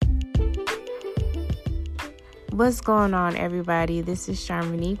What's going on, everybody? This is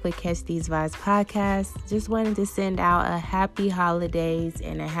Charmonique with Catch These Vibes podcast. Just wanted to send out a happy holidays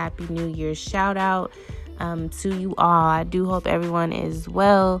and a happy New Year's shout out to you all. I do hope everyone is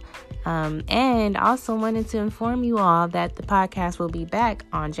well. And also wanted to inform you all that the podcast will be back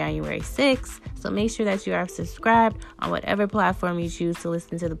on January 6th. So make sure that you are subscribed on whatever platform you choose to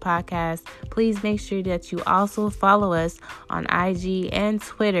listen to the podcast. Please make sure that you also follow us on IG and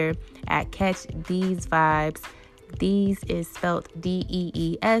Twitter at Catch These Vibes. These is spelled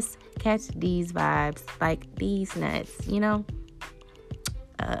DEES. Catch These Vibes, like these nuts, you know?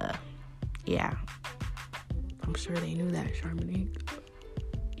 Yeah. I'm sure they knew that, Charmonique.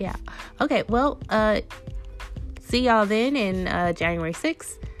 Yeah. Okay, well, see y'all then in January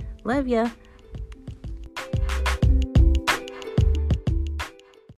 6th. Love ya.